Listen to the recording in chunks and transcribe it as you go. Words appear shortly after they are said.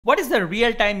What is the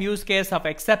real-time use case of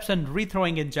exception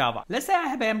rethrowing in Java? Let's say I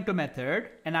have an M2 method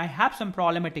and I have some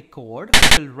problematic code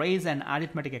which will raise an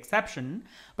arithmetic exception,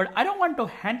 but I don't want to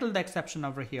handle the exception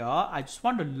over here. I just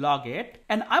want to log it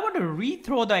and I want to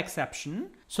rethrow the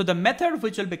exception. So the method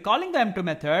which will be calling the M2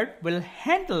 method will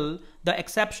handle the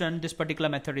exception this particular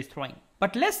method is throwing.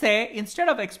 But let's say instead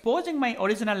of exposing my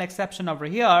original exception over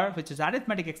here, which is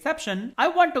arithmetic exception, I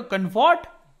want to convert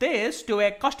this to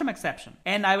a custom exception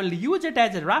and I will use it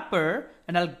as a wrapper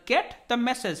and I'll get the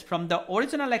message from the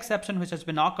original exception which has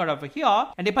been occurred over here.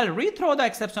 And if I'll rethrow the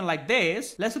exception like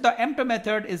this, let's say the M2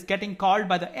 method is getting called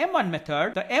by the M1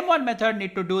 method. The M1 method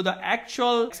need to do the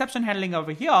actual exception handling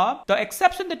over here. The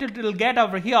exception that it will get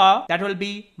over here, that will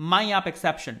be my app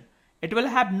exception. It will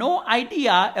have no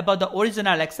idea about the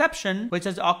original exception which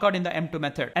has occurred in the M2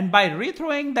 method. And by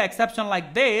rethrowing the exception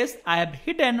like this, I have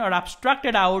hidden or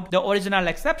abstracted out the original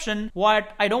exception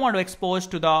what I don't want to expose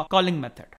to the calling method.